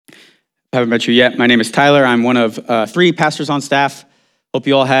Haven't met you yet. My name is Tyler. I'm one of three pastors on staff. Hope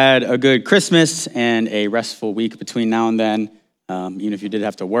you all had a good Christmas and a restful week between now and then, even if you did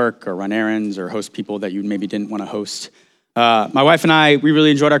have to work or run errands or host people that you maybe didn't want to host. My wife and I, we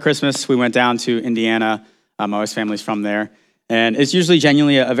really enjoyed our Christmas. We went down to Indiana. My wife's family's from there. And it's usually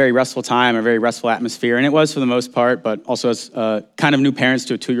genuinely a very restful time, a very restful atmosphere. And it was for the most part, but also as kind of new parents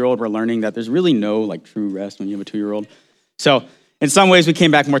to a 2-year-old, we're learning that there's really no true rest when you have a 2-year-old. So in some ways, we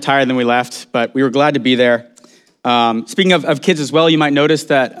came back more tired than we left, but we were glad to be there. Speaking of kids as well, you might notice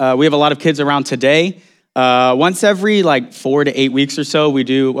that we have a lot of kids around today. Once every 4 to 8 weeks or so, we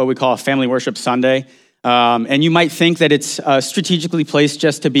do what we call a Family Worship Sunday. And you might think that it's strategically placed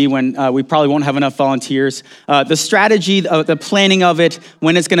just to be when we probably won't have enough volunteers. The strategy, the planning of it,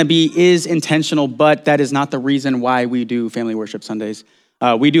 when it's going to be is intentional, but that is not the reason why we do Family Worship Sundays.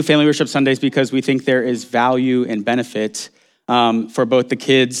 We do Family Worship Sundays because we think there is value and benefit for both the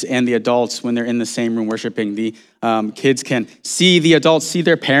kids and the adults when they're in the same room worshiping. The kids can see the adults, see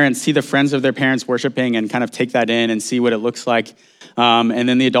their parents, see the friends of their parents worshiping and kind of take that in and see what it looks like. And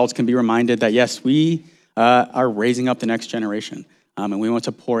then the adults can be reminded that, yes, we are raising up the next generation. And we want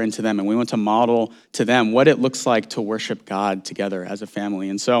to pour into them and we want to model to them what it looks like to worship God together as a family.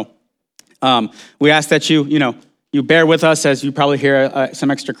 And so we ask that you bear with us as you probably hear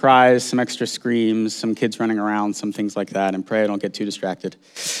some extra cries, some extra screams, some kids running around, some things like that, and pray I don't get too distracted.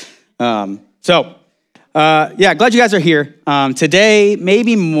 Glad you guys are here. Today,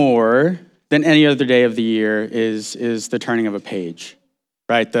 maybe more than any other day of the year, is the turning of a page,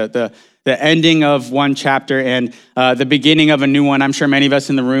 right? The ending of one chapter and the beginning of a new one. I'm sure many of us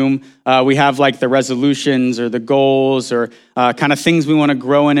in the room, we have the resolutions or the goals or kind of things we want to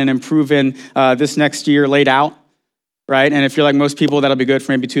grow in and improve in this next year laid out. Right? And if you're like most people, that'll be good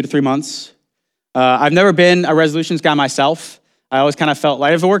for maybe 2 to 3 months. I've never been a resolutions guy myself. I always kind of felt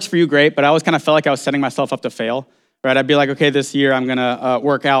like, if it works for you, great, but I always kind of felt like I was setting myself up to fail, right? I'd be like, okay, this year I'm gonna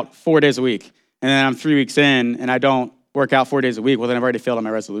work out 4 days a week. And then I'm 3 weeks in and I don't work out 4 days a week. Well, then I've already failed on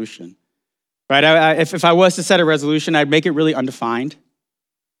my resolution, right? If I was to set a resolution, I'd make it really undefined.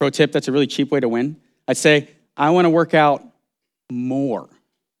 Pro tip, that's a really cheap way to win. I'd say, I wanna work out more.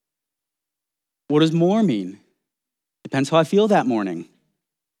 What does more mean? Depends how I feel that morning.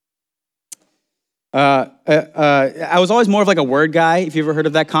 I was always more of a word guy, if you ever heard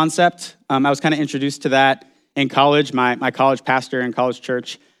of that concept. I was kind of introduced to that in college. My college pastor in college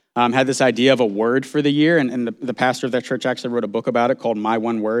church had this idea of a word for the year, and the pastor of that church actually wrote a book about it called My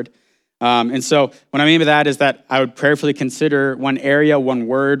One Word. And so what I mean by that is that I would prayerfully consider one area, one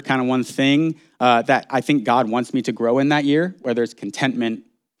word, kind of one thing that I think God wants me to grow in that year, whether it's contentment,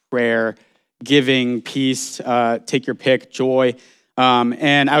 prayer, giving, peace, take your pick, joy.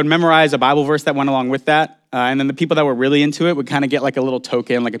 And I would memorize a Bible verse that went along with that. And then the people that were really into it would kind of get a little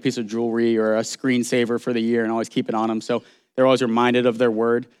token, like a piece of jewelry or a screensaver for the year and always keep it on them. So they're always reminded of their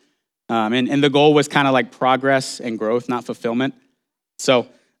word. And the goal was kind of progress and growth, not fulfillment. So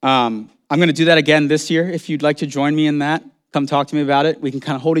I'm going to do that again this year. If you'd like to join me in that, come talk to me about it. We can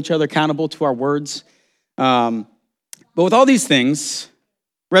kind of hold each other accountable to our words. But with all these things,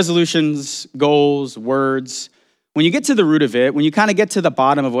 resolutions, goals, words, when you get to the root of it, when you kind of get to the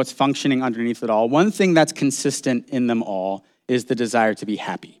bottom of what's functioning underneath it all, one thing that's consistent in them all is the desire to be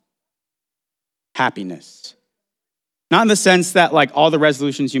happy. Happiness. Not in the sense that all the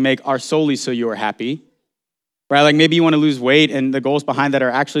resolutions you make are solely so you are happy, right? Maybe you want to lose weight and the goals behind that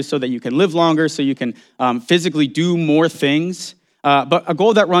are actually so that you can live longer, so you can physically do more things. But a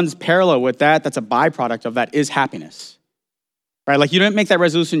goal that runs parallel with that, that's a byproduct of that, is happiness. Right? You didn't make that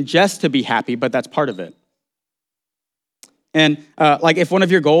resolution just to be happy, but that's part of it. And if one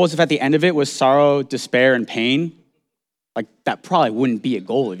of your goals, if at the end of it was sorrow, despair, and pain, that probably wouldn't be a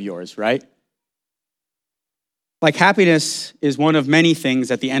goal of yours, right? Happiness is one of many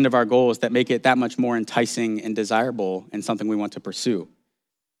things at the end of our goals that make it that much more enticing and desirable and something we want to pursue.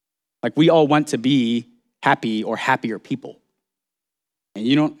 We all want to be happy or happier people. And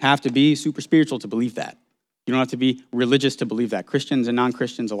you don't have to be super spiritual to believe that. You don't have to be religious to believe that. Christians and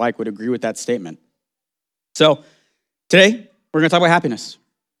non-Christians alike would agree with that statement. So today, we're going to talk about happiness,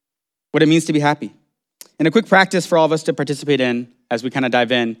 what it means to be happy. And a quick practice for all of us to participate in as we kind of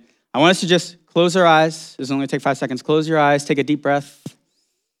dive in. I want us to just close our eyes. This is only take 5 seconds. Close your eyes, take a deep breath.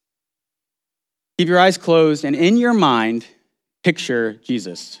 Keep your eyes closed, and in your mind, picture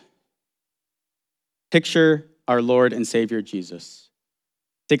Jesus. Picture our Lord and Savior, Jesus.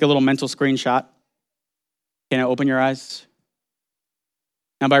 Take a little mental screenshot. Can I open your eyes?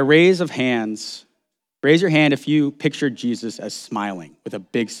 Now, by raise of hands, raise your hand if you picture Jesus as smiling with a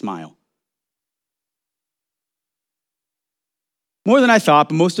big smile. More than I thought,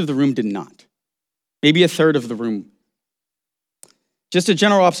 but most of the room did not. Maybe a third of the room. Just a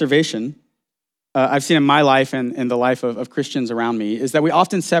general observation I've seen in my life and in the life of Christians around me is that we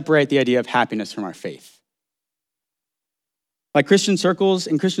often separate the idea of happiness from our faith. Like in Christian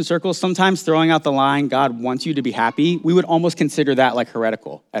circles, sometimes throwing out the line, God wants you to be happy, we would almost consider that like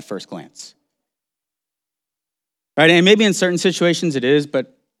heretical at first glance. Right? And maybe in certain situations it is,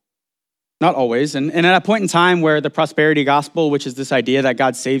 but not always. And at a point in time where the prosperity gospel, which is this idea that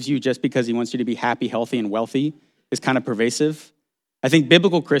God saves you just because he wants you to be happy, healthy, and wealthy, is kind of pervasive, I think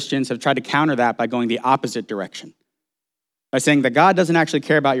biblical Christians have tried to counter that by going the opposite direction, by saying that God doesn't actually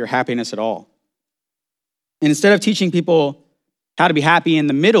care about your happiness at all. And instead of teaching people how to be happy in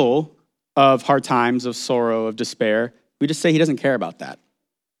the middle of hard times, of sorrow, of despair, we just say he doesn't care about that.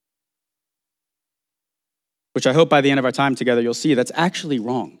 Which I hope by the end of our time together, you'll see that's actually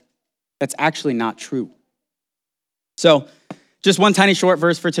wrong. That's actually not true. So just one tiny short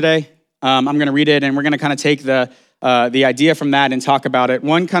verse for today. I'm going to read it, and we're going to kind of take the idea from that and talk about it.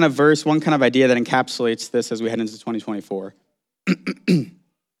 One kind of verse, one kind of idea that encapsulates this as we head into 2024.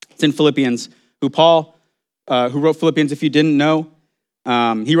 It's in Philippians, who wrote Philippians, if you didn't know.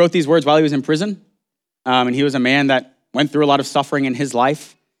 He wrote these words while he was in prison, and he was a man that went through a lot of suffering in his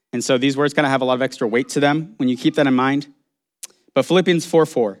life. And so these words kind of have a lot of extra weight to them when you keep that in mind. But Philippians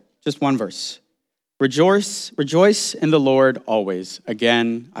 4:4, just one verse. Rejoice in the Lord always.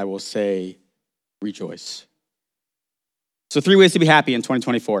 Again, I will say, rejoice. So 3 ways to be happy in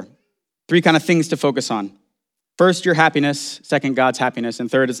 2024. 3 kind of things to focus on. First, your happiness. Second, God's happiness.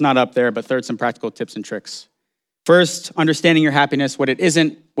 And third, it's not up there, but third, some practical tips and tricks. First, understanding your happiness, what it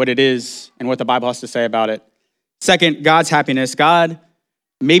isn't, what it is, and what the Bible has to say about it. Second, God's happiness. God,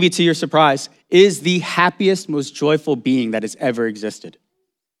 maybe to your surprise, is the happiest, most joyful being that has ever existed.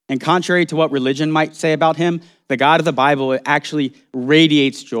 And contrary to what religion might say about him, the God of the Bible actually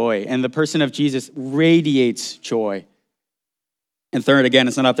radiates joy, and the person of Jesus radiates joy. And third, again,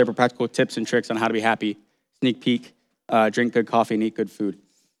 it's not up there for practical tips and tricks on how to be happy. Sneak peek, drink good coffee and eat good food.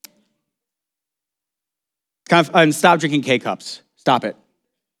 Stop drinking K-cups. Stop it.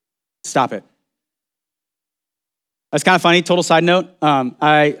 Stop it. That's kind of funny. Total side note.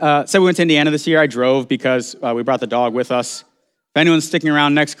 I said we went to Indiana this year. I drove because we brought the dog with us. If anyone's sticking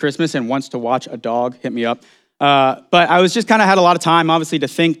around next Christmas and wants to watch a dog, hit me up. But I was just kind of had a lot of time, obviously, to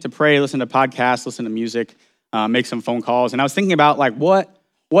think, to pray, listen to podcasts, listen to music, make some phone calls. And I was thinking about, like,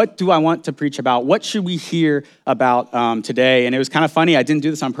 what do I want to preach about? What should we hear about today? And it was kind of funny. I didn't do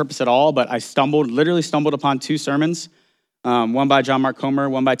this on purpose at all, but I literally stumbled upon 2 sermons, one by John Mark Comer,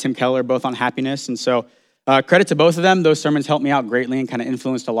 one by Tim Keller, both on happiness. And so credit to both of them. Those sermons helped me out greatly and kind of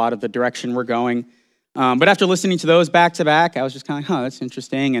influenced a lot of the direction we're going. But after listening to those back to back, I was just kind of like, that's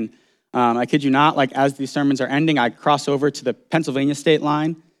interesting. And I kid you not, like as these sermons are ending, I cross over to the Pennsylvania state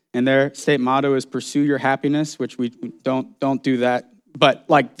line, and their state motto is "Pursue your happiness," which we don't do that. But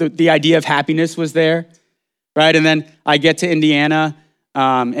like the idea of happiness was there, right? And then I get to Indiana,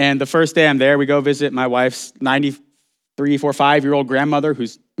 and the first day I'm there, we go visit my wife's 93, 4, 5-year-old grandmother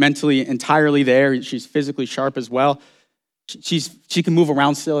who's mentally entirely there. She's physically sharp as well. She can move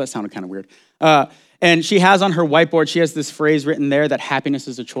around still. That sounded kind of weird. And she has on her whiteboard, she has this phrase written there that happiness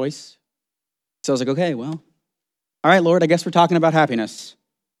is a choice. So I was like, okay, well, all right, Lord, I guess we're talking about happiness.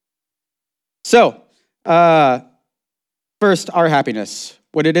 So, first, our happiness,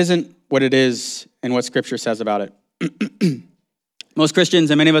 what it isn't, what it is, and what Scripture says about it. Most Christians,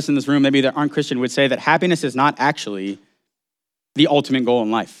 and many of us in this room, maybe that aren't Christian, would say that happiness is not actually the ultimate goal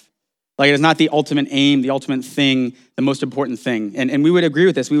in life. Like it is not the ultimate aim, the ultimate thing, the most important thing. And we would agree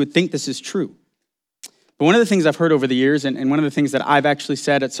with this. We would think this is true. But one of the things I've heard over the years, and one of the things that I've actually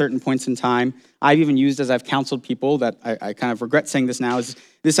said at certain points in time, I've even used as I've counseled people that I kind of regret saying this now, is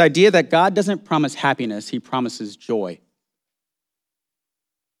this idea that God doesn't promise happiness, he promises joy.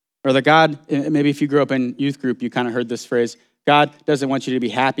 Or that God, maybe if you grew up in youth group, you kind of heard this phrase, God doesn't want you to be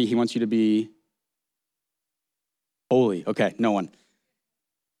happy, he wants you to be holy. Okay, no one.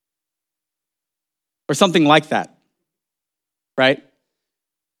 Or something like that, right?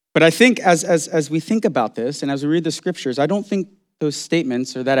 But I think as we think about this and as we read the scriptures, I don't think those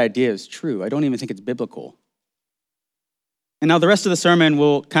statements or that idea is true. I don't even think it's biblical. And now the rest of the sermon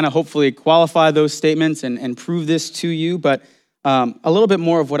will kind of hopefully qualify those statements and prove this to you, but a little bit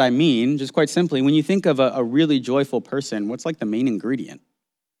more of what I mean, just quite simply, when you think of a really joyful person, what's like the main ingredient?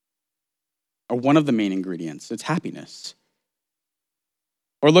 Or one of the main ingredients? It's happiness.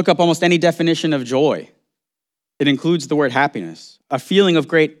 Or look up almost any definition of joy. It includes the word happiness, a feeling of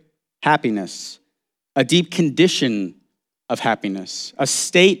great happiness, a deep condition of happiness, a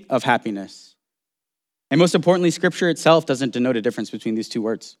state of happiness. And most importantly, Scripture itself doesn't denote a difference between these two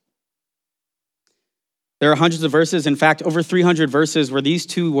words. There are hundreds of verses, in fact, over 300 verses where these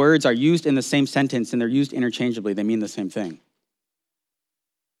two words are used in the same sentence and they're used interchangeably. They mean the same thing.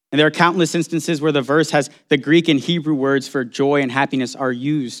 And there are countless instances where the verse has the Greek and Hebrew words for joy and happiness are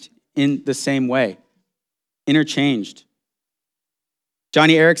used in the same way, interchanged.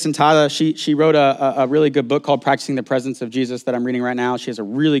 Johnny Erickson Tada, she wrote a really good book called Practicing the Presence of Jesus that I'm reading right now. She has a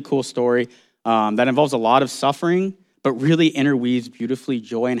really cool story that involves a lot of suffering, but really interweaves beautifully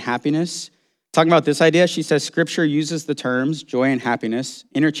joy and happiness. Talking about this idea, she says Scripture uses the terms joy and happiness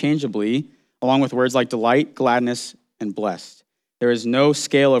interchangeably, along with words like delight, gladness, and blessed. There is no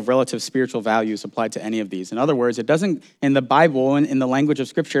scale of relative spiritual values applied to any of these. In other words, it doesn't, in the Bible and in the language of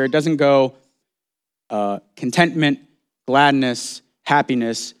Scripture, it doesn't go contentment, gladness,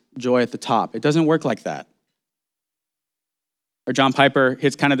 happiness, joy at the top. It doesn't work like that. Or John Piper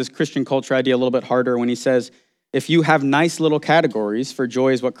hits kind of this Christian culture idea a little bit harder when he says, if you have nice little categories for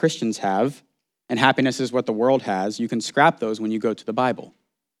joy is what Christians have, and happiness is what the world has, you can scrap those when you go to the Bible.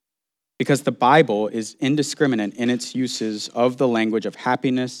 Because the Bible is indiscriminate in its uses of the language of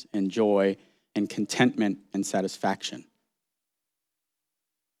happiness and joy and contentment and satisfaction.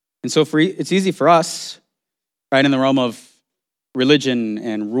 And so it's easy for us, right, in the realm of religion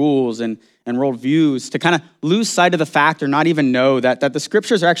and rules and worldviews to kind of lose sight of the fact or not even know that the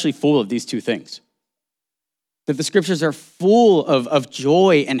Scriptures are actually full of these two things. That the Scriptures are full of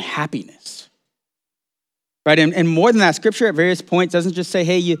joy and happiness. Right, and more than that, Scripture at various points doesn't just say,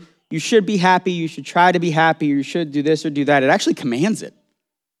 hey, you should be happy, you should try to be happy, you should do this or do that. It actually commands it.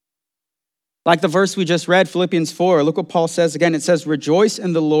 Like the verse we just read, Philippians 4, look what Paul says again. It says, rejoice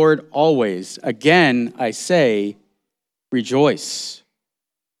in the Lord always. Again, I say, rejoice.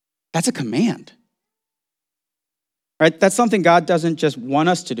 That's a command. Right? That's something God doesn't just want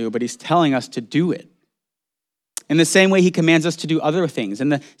us to do, but he's telling us to do it. In the same way he commands us to do other things, in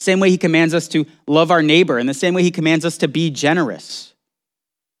the same way he commands us to love our neighbor, in the same way he commands us to be generous.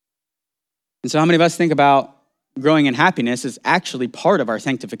 And so how many of us think about growing in happiness is actually part of our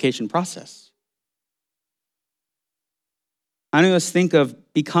sanctification process? How many of us think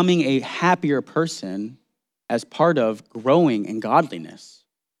of becoming a happier person as part of growing in godliness?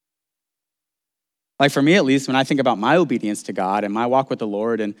 Like for me, at least, when I think about my obedience to God and my walk with the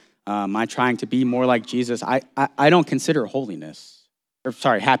Lord and my trying to be more like Jesus, I don't consider happiness.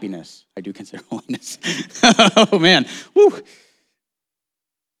 I do consider holiness. Oh man, woo.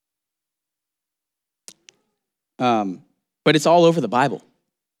 But it's all over the Bible.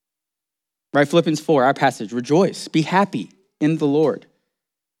 Right, Philippians 4, our passage, rejoice, be happy in the Lord.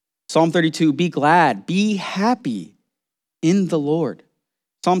 Psalm 32, be glad, be happy in the Lord.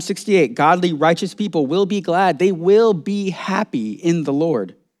 Psalm 68, godly, righteous people will be glad. They will be happy in the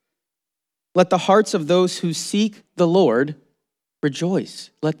Lord. Let the hearts of those who seek the Lord rejoice.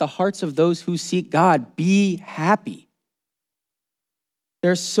 Let the hearts of those who seek God be happy.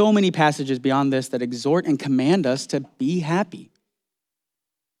 There are so many passages beyond this that exhort and command us to be happy.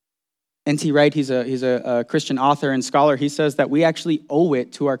 N.T. Wright, he's a Christian author and scholar. He says that we actually owe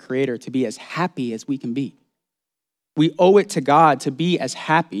it to our Creator to be as happy as we can be. We owe it to God to be as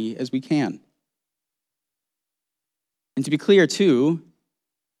happy as we can. And to be clear too,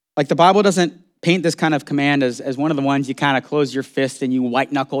 like the Bible doesn't paint this kind of command as one of the ones you kind of close your fist and you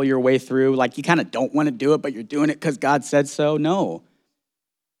white knuckle your way through, like you kind of don't want to do it, but you're doing it because God said so. No.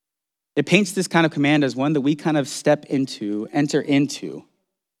 It paints this kind of command as one that we kind of enter into,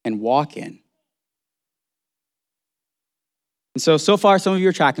 and walk in. And so far, some of you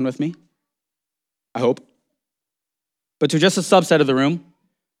are tracking with me, I hope. But to just a subset of the room,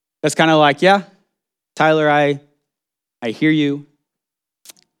 that's kind of like, yeah, Tyler, I hear you.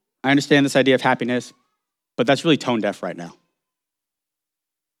 I understand this idea of happiness, but that's really tone deaf right now.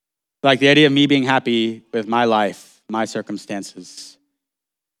 Like the idea of me being happy with my life, my circumstances.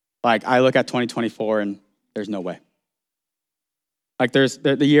 Like I look at 2024 and there's no way. Like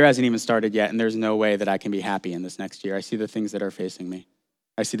the year hasn't even started yet and there's no way that I can be happy in this next year. I see the things that are facing me.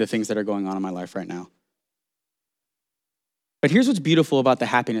 I see the things that are going on in my life right now. But here's what's beautiful about the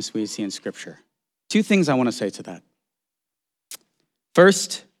happiness we see in Scripture. Two things I want to say to that.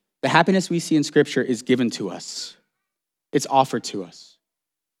 First, the happiness we see in Scripture is given to us. It's offered to us.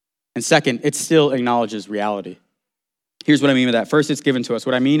 And second, it still acknowledges reality. Here's what I mean by that. First, it's given to us.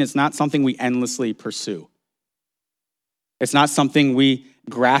 What I mean is not something we endlessly pursue. It's not something we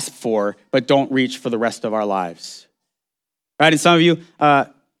grasp for, but don't reach for the rest of our lives. Right? And some of you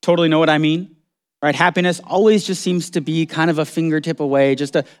totally know what I mean. right? Happiness always just seems to be kind of a fingertip away,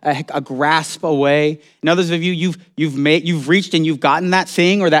 just a grasp away. And others of you, you've reached and you've gotten that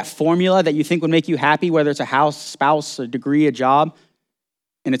thing or that formula that you think would make you happy, whether it's a house, spouse, a degree, a job,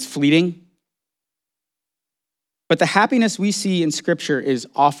 and it's fleeting. But the happiness we see in Scripture is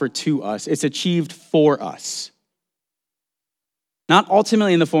offered to us. It's achieved for us. Not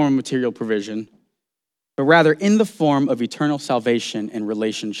ultimately in the form of material provision, but rather in the form of eternal salvation and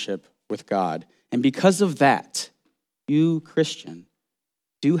relationship with God. And because of that, you, Christian,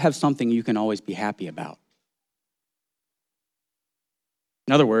 do have something you can always be happy about.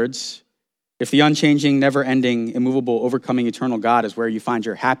 In other words, if the unchanging, never-ending, immovable, overcoming, eternal God is where you find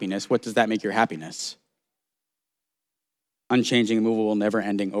your happiness, what does that make your happiness? Unchanging, immovable,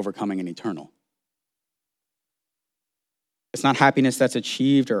 never-ending, overcoming, and eternal. It's not happiness that's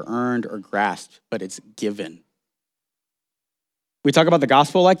achieved or earned or grasped, but it's given. We talk about the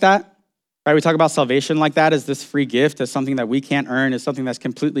gospel like that. Right, we talk about salvation like that as this free gift, as something that we can't earn, as something that's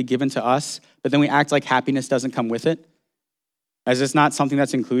completely given to us, but then we act like happiness doesn't come with it, as it's not something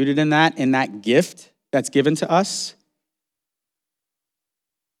that's included in that gift that's given to us.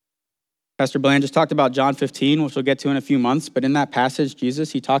 Pastor Bland just talked about John 15, which we'll get to in a few months, but in that passage,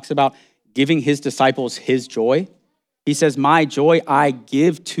 Jesus, he talks about giving his disciples his joy. He says, my joy I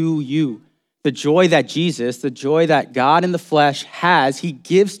give to you. The joy that Jesus, the joy that God in the flesh has, he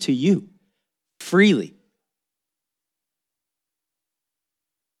gives to you. Freely.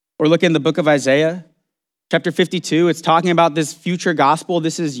 Or look in the book of Isaiah, chapter 52. It's talking about this future gospel.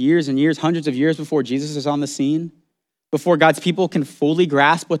 This is years and years, hundreds of years before Jesus is on the scene, before God's people can fully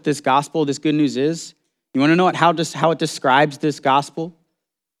grasp what this gospel, this good news is. You want to know how it describes this gospel?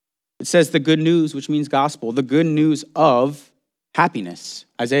 It says the good news, which means gospel, the good news of happiness.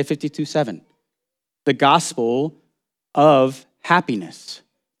 Isaiah 52:7. The gospel of happiness.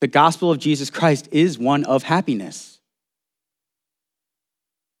 The gospel of Jesus Christ is one of happiness.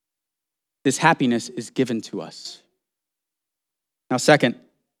 This happiness is given to us. Now, second,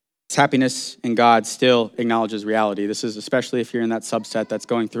 this happiness in God still acknowledges reality. This is especially if you're in that subset that's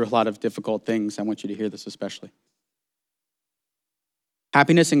going through a lot of difficult things. I want you to hear this especially.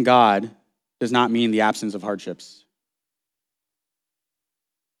 Happiness in God does not mean the absence of hardships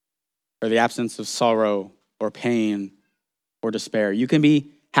or the absence of sorrow or pain or despair. You can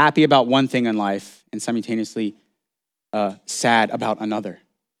be happy about one thing in life and simultaneously sad about another.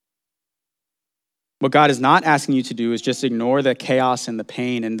 What God is not asking you to do is just ignore the chaos and the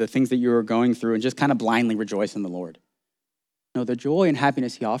pain and the things that you are going through and just kind of blindly rejoice in the Lord. No, the joy and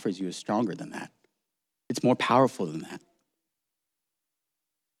happiness he offers you is stronger than that. It's more powerful than that.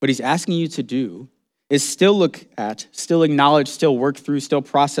 What he's asking you to do is still look at, still acknowledge, still work through, still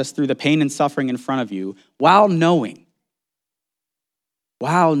process through the pain and suffering in front of you while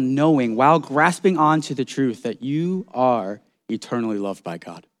grasping onto the truth that you are eternally loved by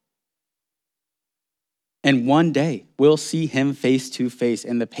God. And one day we'll see him face to face,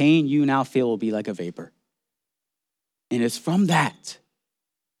 and the pain you now feel will be like a vapor. And it's from that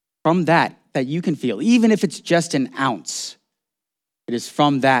you can feel, even if it's just an ounce, it is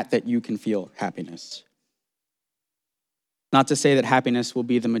from that you can feel happiness. Not to say that happiness will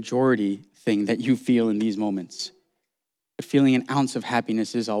be the majority thing that you feel in these moments. But feeling an ounce of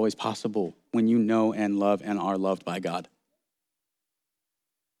happiness is always possible when you know and love and are loved by God.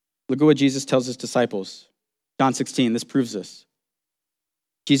 Look at what Jesus tells his disciples. John 16, this proves this.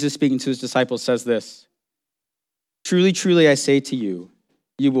 Jesus speaking to his disciples says this, truly, truly, I say to you,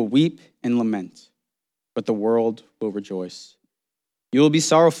 you will weep and lament, but the world will rejoice. You will be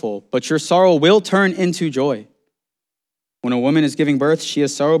sorrowful, but your sorrow will turn into joy. When a woman is giving birth, she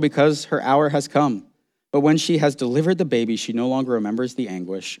has sorrow because her hour has come. But when she has delivered the baby, she no longer remembers the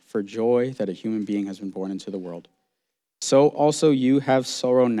anguish for joy that a human being has been born into the world. So also you have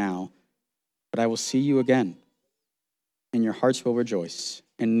sorrow now, but I will see you again, and your hearts will rejoice,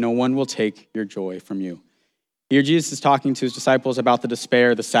 and no one will take your joy from you. Here Jesus is talking to his disciples about the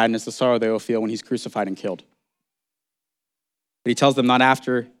despair, the sadness, the sorrow they will feel when he's crucified and killed. But he tells them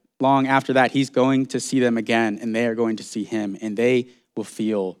long after that, he's going to see them again, and they are going to see him, and they will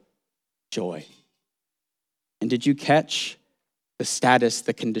feel joy. And did you catch the status,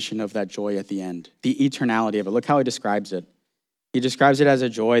 the condition of that joy at the end? The eternality of it. Look how he describes it. He describes it as a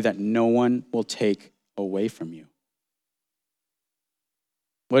joy that no one will take away from you.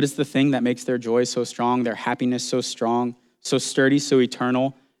 What is the thing that makes their joy so strong, their happiness so strong, so sturdy, so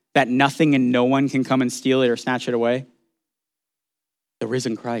eternal, that nothing and no one can come and steal it or snatch it away? The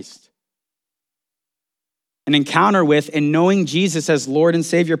risen Christ. An encounter with and knowing Jesus as Lord and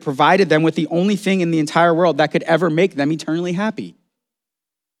Savior provided them with the only thing in the entire world that could ever make them eternally happy.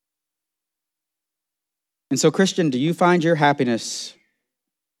 And so, Christian, do you find your happiness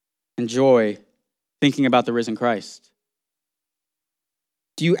and joy thinking about the risen Christ?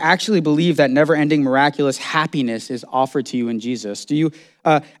 Do you actually believe that never-ending miraculous happiness is offered to you in Jesus? Do you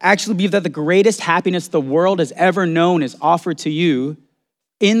actually believe that the greatest happiness the world has ever known is offered to you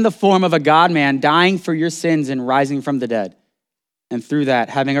in the form of a God-man dying for your sins and rising from the dead, and through that,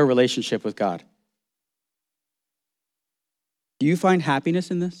 having a relationship with God? Do you find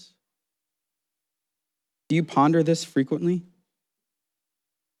happiness in this? Do you ponder this frequently?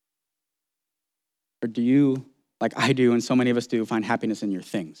 Or do you, like I do and so many of us do, find happiness in your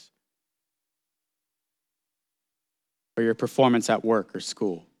things? Or your performance at work or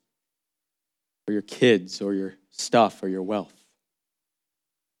school? Or your kids or your stuff or your wealth?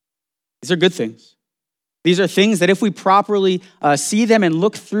 These are good things. These are things that if we properly see them and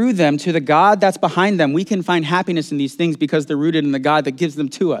look through them to the God that's behind them, we can find happiness in these things because they're rooted in the God that gives them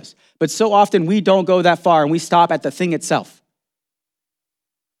to us. But so often we don't go that far and we stop at the thing itself.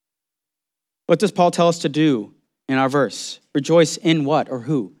 What does Paul tell us to do in our verse? Rejoice in what or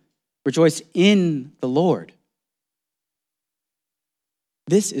who? Rejoice in the Lord.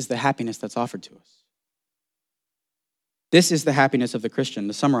 This is the happiness that's offered to us. This is the happiness of the Christian.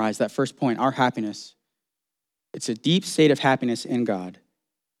 To summarize that first point, our happiness, it's a deep state of happiness in God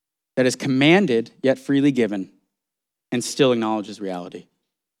that is commanded yet freely given and still acknowledges reality.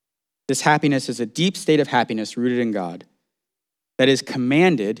 This happiness is a deep state of happiness rooted in God that is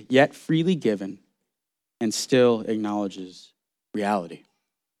commanded yet freely given and still acknowledges reality.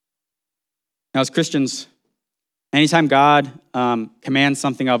 Now, as Christians, anytime God commands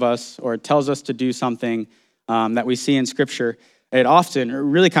something of us or tells us to do something that we see in Scripture, it often, or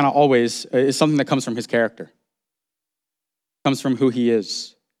really kind of always, is something that comes from his character. Comes from who he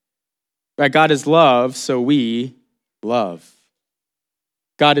is. Right? God is love, so we love.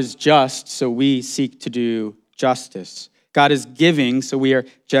 God is just, so we seek to do justice. God is giving, so we are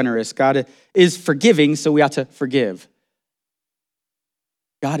generous. God is forgiving, so we ought to forgive.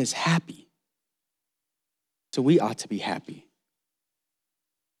 God is happy, so we ought to be happy.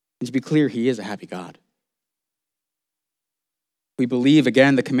 And to be clear, he is a happy God. We believe,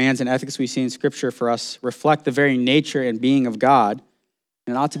 again, the commands and ethics we see in Scripture for us reflect the very nature and being of God.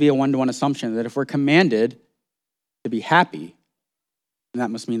 And it ought to be a one-to-one assumption that if we're commanded to be happy, then that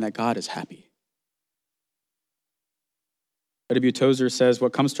must mean that God is happy. W. Tozer says,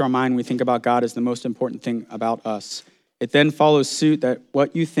 what comes to our mind when we think about God is the most important thing about us. It then follows suit that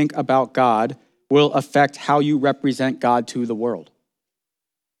what you think about God will affect how you represent God to the world.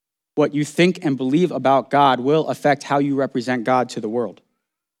 What you think and believe about God will affect how you represent God to the world.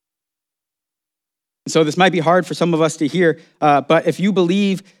 So this might be hard for some of us to hear, but if you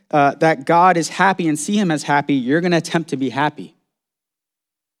believe that God is happy and see him as happy, you're going to attempt to be happy.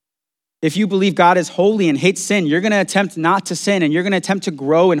 If you believe God is holy and hates sin, you're going to attempt not to sin and you're going to attempt to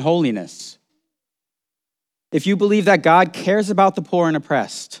grow in holiness. If you believe that God cares about the poor and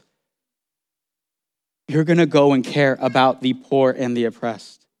oppressed, you're going to go and care about the poor and the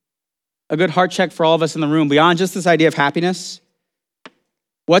oppressed. A good heart check for all of us in the room, beyond just this idea of happiness,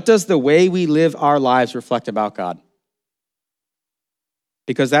 what does the way we live our lives reflect about God?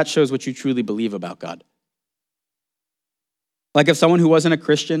 Because that shows what you truly believe about God. Like if someone who wasn't a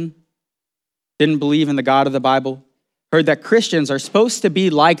Christian, didn't believe in the God of the Bible, heard that Christians are supposed to be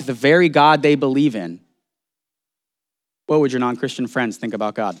like the very God they believe in, what would your non-Christian friends think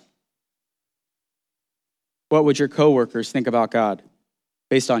about God? What would your coworkers think about God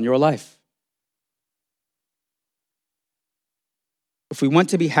based on your life? If we want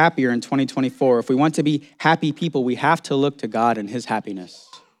to be happier in 2024, if we want to be happy people, we have to look to God and his happiness.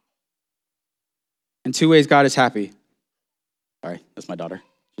 In two ways, God is happy. Sorry, that's my daughter.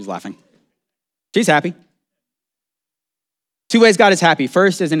 She's laughing. She's happy. Two ways God is happy.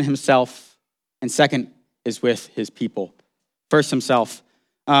 First is in himself, and second is with his people. First, himself.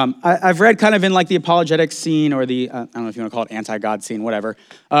 I've read kind of in like the apologetics scene or the, I don't know if you want to call it anti-God scene, whatever,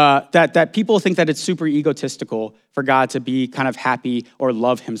 that people think that it's super egotistical for God to be kind of happy or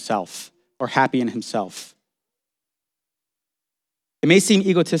love himself or happy in himself. It may seem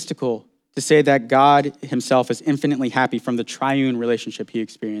egotistical to say that God himself is infinitely happy from the triune relationship he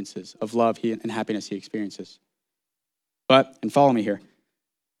experiences of love and happiness he experiences. But, and follow me here,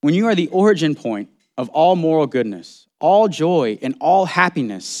 when you are the origin point of all moral goodness, all joy, and all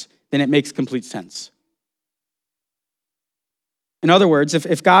happiness, then it makes complete sense. In other words,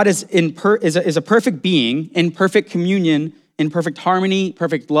 if God is a perfect being, in perfect communion, in perfect harmony,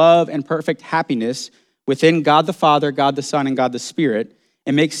 perfect love, and perfect happiness within God the Father, God the Son, and God the Spirit,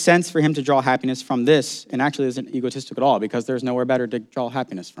 it makes sense for him to draw happiness from this, and actually isn't egotistical at all, because there's nowhere better to draw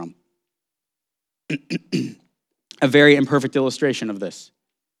happiness from. a very imperfect illustration of this.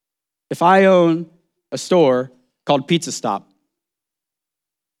 If I own a store called Pizza Stop,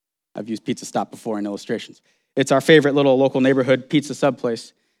 I've used Pizza Stop before in illustrations. It's our favorite little local neighborhood pizza sub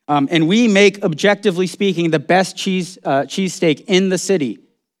place. And we make, objectively speaking, the best cheesesteak in the city.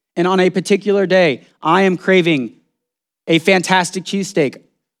 And on a particular day, I am craving a fantastic cheesesteak,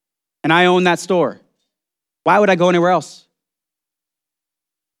 and I own that store. Why would I go anywhere else?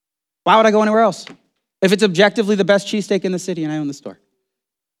 Why would I go anywhere else? If it's objectively the best cheesesteak in the city and I own the store.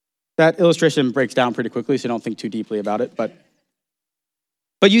 That illustration breaks down pretty quickly, so don't think too deeply about it. But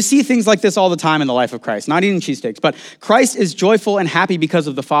you see things like this all the time in the life of Christ. Not eating cheesesteaks, but Christ is joyful and happy because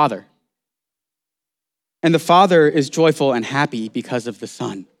of the Father. And the Father is joyful and happy because of the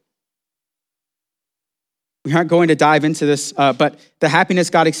Son. We aren't going to dive into this, but the happiness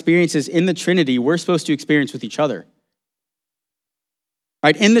God experiences in the Trinity, we're supposed to experience with each other.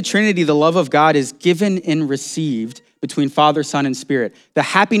 Right? In the Trinity, the love of God is given and received between Father, Son, and Spirit. The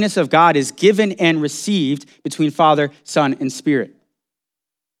happiness of God is given and received between Father, Son, and Spirit.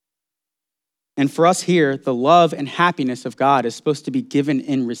 And for us here, the love and happiness of God is supposed to be given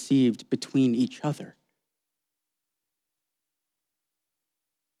and received between each other.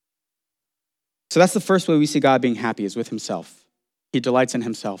 So that's the first way we see God being happy, is with himself. He delights in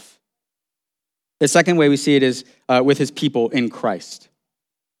himself. The second way we see it is with his people in Christ.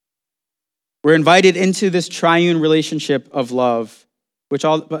 We're invited into this triune relationship of love, which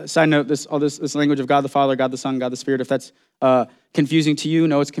side note, this language of God the Father, God the Son, God the Spirit, if that's confusing to you,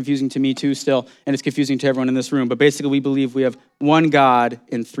 no, it's confusing to me too still, and it's confusing to everyone in this room. But basically, we believe we have one God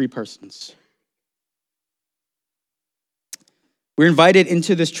in three persons. We're invited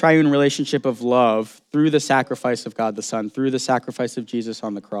into this triune relationship of love through the sacrifice of God the Son, through the sacrifice of Jesus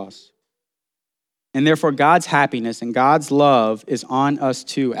on the cross. And therefore, God's happiness and God's love is on us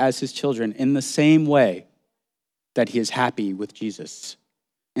too, as his children, in the same way that he is happy with Jesus,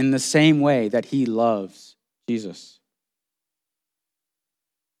 in the same way that he loves Jesus.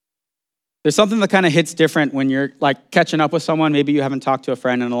 There's something that kind of hits different when you're like catching up with someone. Maybe you haven't talked to a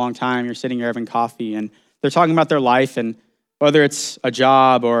friend in a long time. You're sitting here having coffee, and they're talking about their life, and whether it's a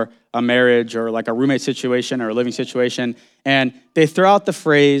job or a marriage or like a roommate situation or a living situation, and they throw out the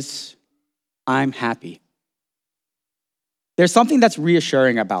phrase, "I'm happy." There's something that's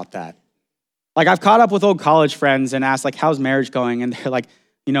reassuring about that. Like, I've caught up with old college friends and asked, like, how's marriage going? And they're like,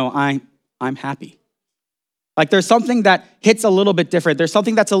 I'm happy. Like, there's something that hits a little bit different. There's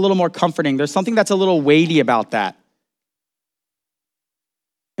something that's a little more comforting. There's something that's a little weighty about that.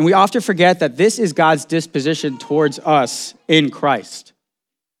 And we often forget that this is God's disposition towards us in Christ.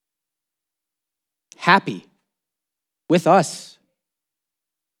 Happy with us,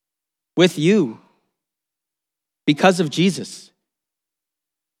 with you, because of Jesus.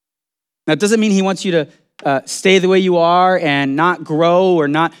 That doesn't mean he wants you to stay the way you are and not grow or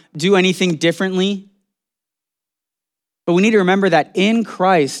not do anything differently. But we need to remember that in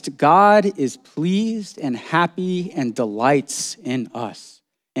Christ, God is pleased and happy and delights in us.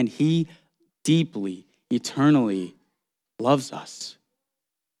 And he deeply, eternally loves us.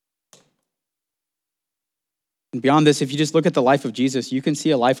 And beyond this, if you just look at the life of Jesus, you can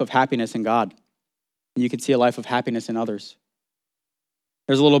see a life of happiness in God. And you can see a life of happiness in others.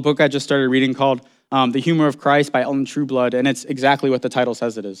 There's a little book I just started reading called The Humor of Christ by Ellen Trueblood, and it's exactly what the title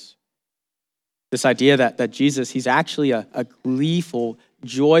says it is. This idea that Jesus, he's actually a gleeful,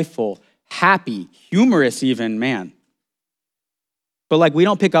 joyful, happy, humorous even man. But like, we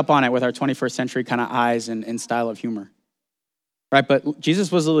don't pick up on it with our 21st century kind of eyes and style of humor, right? But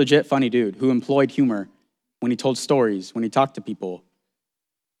Jesus was a legit funny dude who employed humor when he told stories, when he talked to people,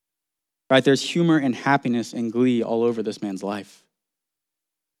 right? There's humor and happiness and glee all over this man's life.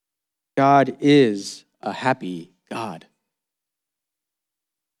 God is a happy God.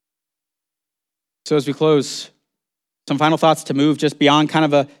 So as we close, some final thoughts to move just beyond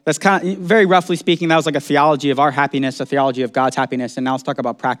very roughly speaking, that was like a theology of our happiness, a theology of God's happiness. And now let's talk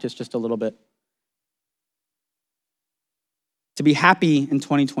about practice just a little bit. To be happy in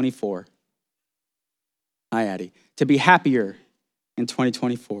 2024. Hi, Addie. To be happier in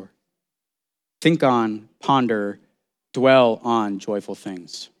 2024. Think on, ponder, dwell on joyful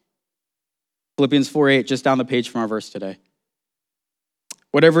things. Philippians 4:8, just down the page from our verse today.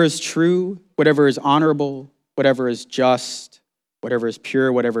 Whatever is true, whatever is honorable, whatever is just, whatever is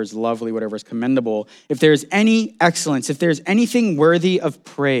pure, whatever is lovely, whatever is commendable, if there's any excellence, if there's anything worthy of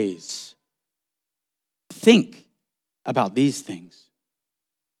praise, think about these things.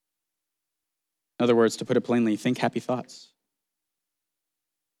 In other words, to put it plainly, think happy thoughts.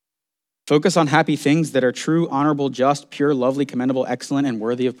 Focus on happy things that are true, honorable, just, pure, lovely, commendable, excellent, and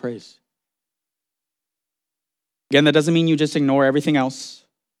worthy of praise. Again, that doesn't mean you just ignore everything else,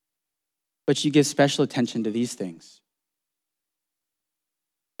 but you give special attention to these things.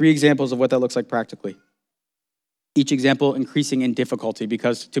 3 examples of what that looks like practically. Each example increasing in difficulty,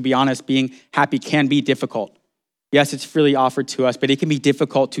 because to be honest, being happy can be difficult. Yes, it's freely offered to us, but it can be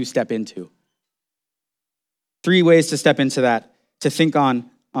difficult to step into. 3 ways to step into that, to think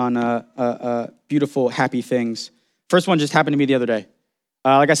on beautiful, happy things. First one just happened to me the other day.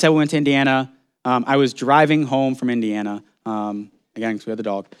 Like I said, we went to Indiana. I was driving home from Indiana, again, because we had the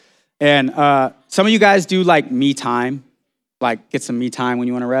dog. And some of you guys do like me time, like get some me time when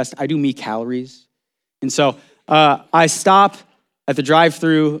you want to rest. I do me calories. And so I stop at the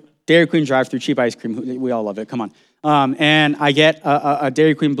drive-thru, Dairy Queen drive-thru, cheap ice cream. We all love it, come on. And I get a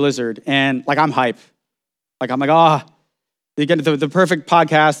Dairy Queen Blizzard, and like I'm hype. Like I'm like, you get the perfect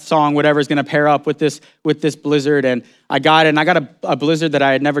podcast song, whatever is gonna pair up with this Blizzard. And I got it, and I got a Blizzard that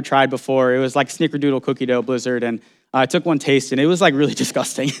I had never tried before. It was like Snickerdoodle cookie dough Blizzard, and I took one taste, and it was like really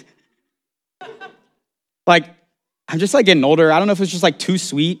disgusting. Like, I'm just like getting older. I don't know if it's just like too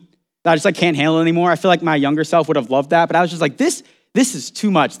sweet that I just like can't handle it anymore. I feel like my younger self would have loved that, but I was just like, this is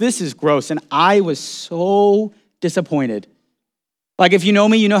too much. This is gross. And I was so disappointed. Like if you know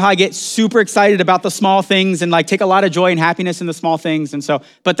me, you know how I get super excited about the small things and like take a lot of joy and happiness in the small things. And so,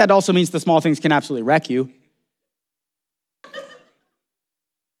 but that also means the small things can absolutely wreck you.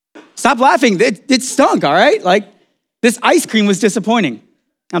 Stop laughing. It stunk, all right? Like this ice cream was disappointing.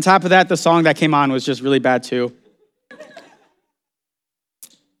 On top of that, the song that came on was just really bad too.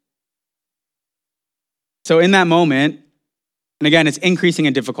 So in that moment, and again, it's increasing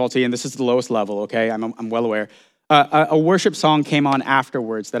in difficulty, and this is the lowest level, okay? I'm well aware. A worship song came on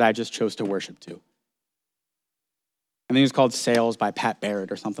afterwards that I just chose to worship to. I think it was called Sales by Pat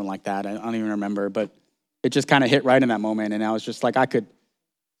Barrett or something like that. I don't even remember, but it just kind of hit right in that moment, and I was just like, I could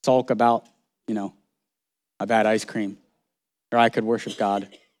sulk about, a bad ice cream, or I could worship God.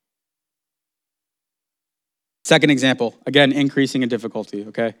 Second example, again, increasing in difficulty,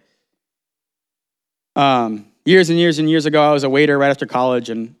 okay? Years and years and years ago, I was a waiter right after college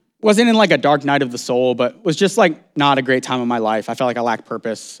and wasn't in like a dark night of the soul, but was just like not a great time of my life. I felt like I lacked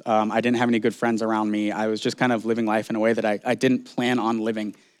purpose. I didn't have any good friends around me. I was just kind of living life in a way that I didn't plan on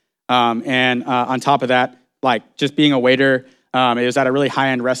living. And on top of that, like just being a waiter, it was at a really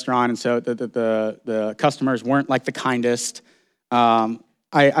high-end restaurant, and so the customers weren't like the kindest.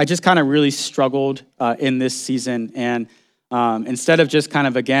 I just kind of really struggled in this season, and instead of just kind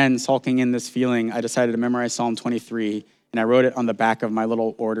of, again, sulking in this feeling, I decided to memorize Psalm 23, and I wrote it on the back of my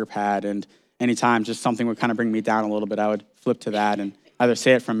little order pad, and anytime just something would kind of bring me down a little bit, I would flip to that and either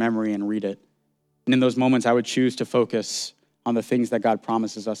say it from memory and read it. And in those moments, I would choose to focus on the things that God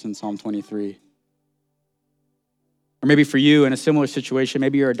promises us in Psalm 23. Or maybe for you, in a similar situation,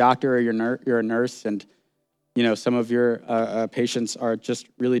 maybe you're a doctor or you're a nurse, and some of your patients are just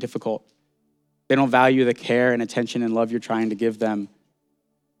really difficult. They don't value the care and attention and love you're trying to give them.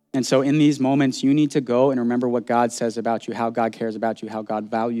 And so in these moments, you need to go and remember what God says about you, how God cares about you, how God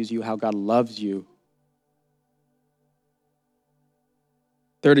values you, how God loves you.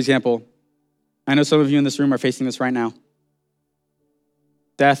 Third example, I know some of you in this room are facing this right now.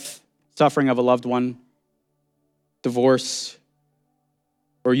 Death, suffering of a loved one, divorce,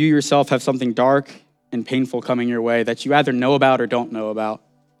 or you yourself have something dark and painful coming your way that you either know about or don't know about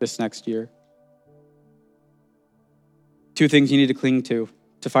this next year. 2 things you need to cling to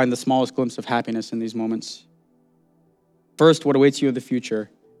find the smallest glimpse of happiness in these moments. First, what awaits you in the future.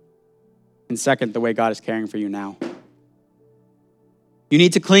 And second, the way God is caring for you now. You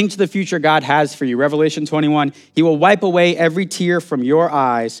need to cling to the future God has for you. Revelation 21, He will wipe away every tear from your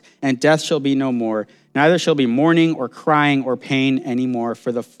eyes, and death shall be no more. Neither shall be mourning or crying or pain anymore,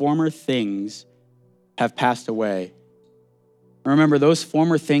 for the former things have passed away. Remember, those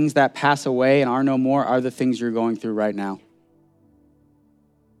former things that pass away and are no more are the things you're going through right now.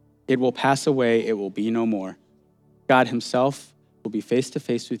 It will pass away. It will be no more. God Himself will be face to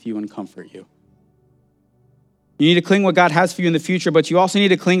face with you and comfort you. You need to cling what God has for you in the future, but you also need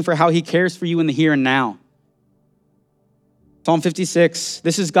to cling for how He cares for you in the here and now. Psalm 56,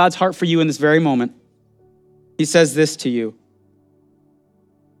 this is God's heart for you in this very moment. He says this to you.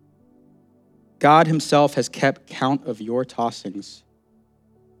 God Himself has kept count of your tossings.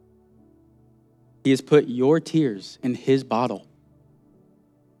 He has put your tears in His bottle.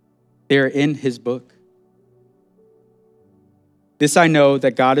 They are in His book. This I know,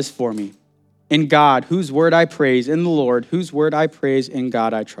 that God is for me. In God, whose word I praise, in the Lord, whose word I praise, in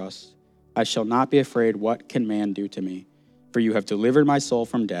God I trust. I shall not be afraid. What can man do to me? For you have delivered my soul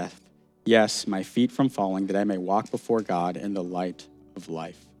from death. Yes, my feet from falling, that I may walk before God in the light of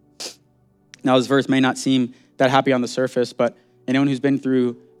life. Now, this verse may not seem that happy on the surface, but anyone who's been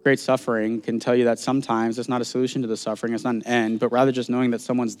through great suffering can tell you that sometimes it's not a solution to the suffering, it's not an end, but rather just knowing that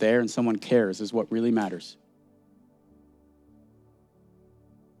someone's there and someone cares is what really matters.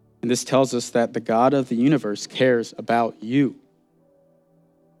 And this tells us that the God of the universe cares about you.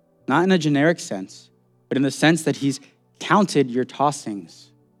 Not in a generic sense, but in the sense that he's counted your tossings.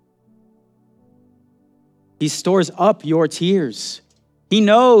 He stores up your tears. He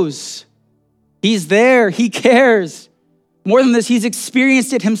knows. He's there. He cares. More than this, he's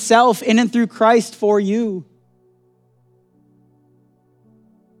experienced it himself in and through Christ for you.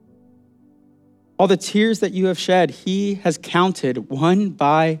 All the tears that you have shed, he has counted one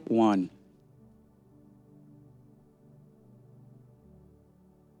by one.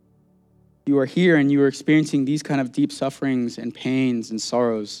 You are here and you are experiencing these kind of deep sufferings and pains and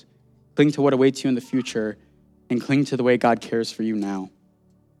sorrows. Cling to what awaits you in the future and cling to the way God cares for you now.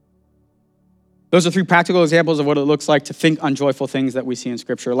 Those are 3 practical examples of what it looks like to think on joyful things that we see in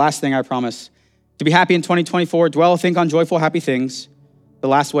Scripture. Last thing I promise, to be happy in 2024, think on joyful, happy things. The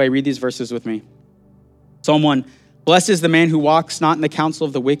last way, read these verses with me. Psalm 1, blessed is the man who walks not in the counsel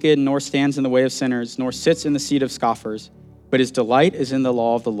of the wicked, nor stands in the way of sinners, nor sits in the seat of scoffers, but his delight is in the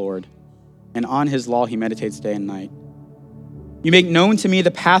law of the Lord, and on his law he meditates day and night. You make known to me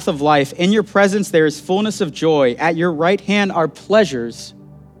the path of life. In your presence there is fullness of joy. At your right hand are pleasures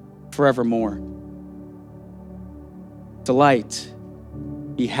forevermore. Delight,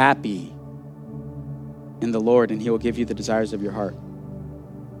 be happy in the Lord, and he will give you the desires of your heart.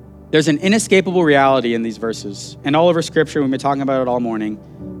 There's an inescapable reality in these verses, and all over Scripture, we've been talking about it all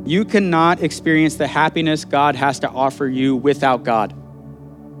morning. You cannot experience the happiness God has to offer you without God.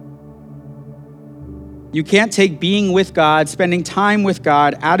 You can't take being with God, spending time with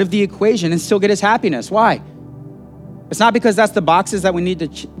God out of the equation and still get his happiness. Why? It's not because that's the boxes that we need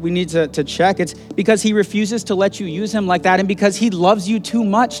to check. It's because he refuses to let you use him like that, and because he loves you too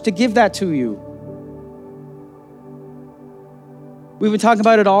much to give that to you. We've been talking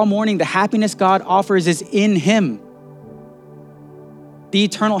about it all morning. The happiness God offers is in him. The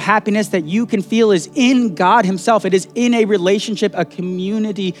eternal happiness that you can feel is in God himself. It is in a relationship, a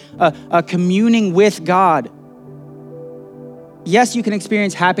community, a communing with God. Yes, you can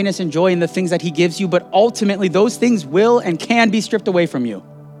experience happiness and joy in the things that he gives you, but ultimately those things will and can be stripped away from you.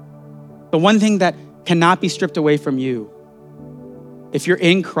 The one thing that cannot be stripped away from you, if you're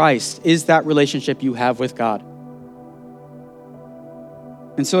in Christ, is that relationship you have with God.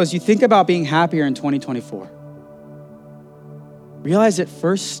 And so as you think about being happier in 2024, realize it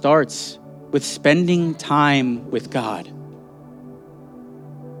first starts with spending time with God.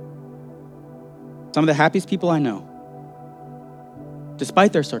 Some of the happiest people I know,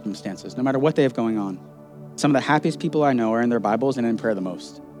 despite their circumstances, no matter what they have going on, some of the happiest people I know are in their Bibles and in prayer the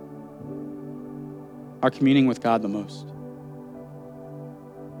most, are communing with God the most.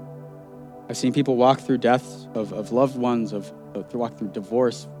 I've seen people walk through deaths of loved ones, walk through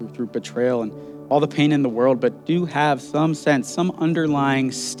divorce, through betrayal, and all the pain in the world, but do have some sense, some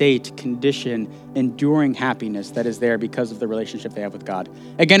underlying state, condition, enduring happiness that is there because of the relationship they have with God.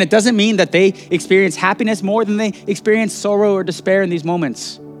 Again, it doesn't mean that they experience happiness more than they experience sorrow or despair in these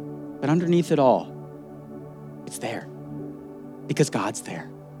moments. But underneath it all, it's there because God's there.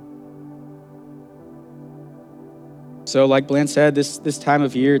 So like Bland said, this time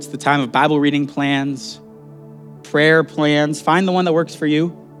of year, it's the time of Bible reading plans, prayer plans. Find the one that works for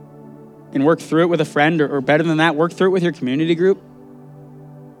you and work through it with a friend, or better than that, work through it with your community group.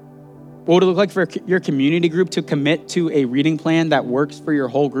 What would it look like for your community group to commit to a reading plan that works for your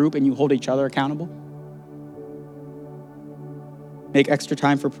whole group and you hold each other accountable? Make extra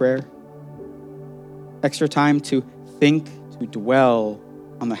time for prayer, extra time to think, to dwell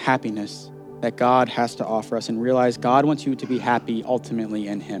on the happiness that God has to offer us, and realize God wants you to be happy ultimately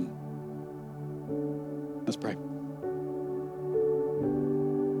in him. Let's pray.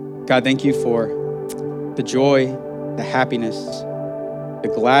 God, thank you for the joy, the happiness,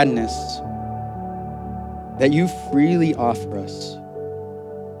 the gladness that you freely offer us,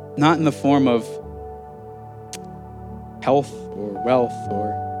 not in the form of health or wealth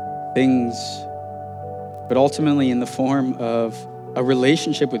or things, but ultimately in the form of a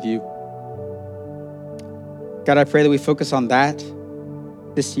relationship with you. God, I pray that we focus on that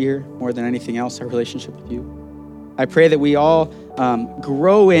this year more than anything else, our relationship with you. I pray that we all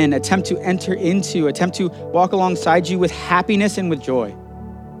grow in, attempt to enter into, attempt to walk alongside you with happiness and with joy.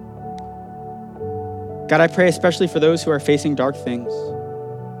 God, I pray especially for those who are facing dark things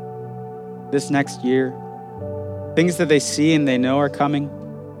this next year, things that they see and they know are coming,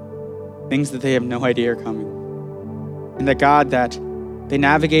 things that they have no idea are coming. And that God, that they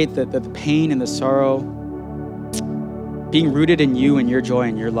navigate the pain and the sorrow being rooted in you and your joy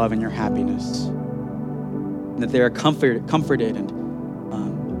and your love and your happiness. And that they are comforted and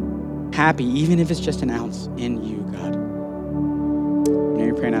happy, even if it's just an ounce in you, God. In your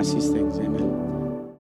name we pray and ask these things, amen.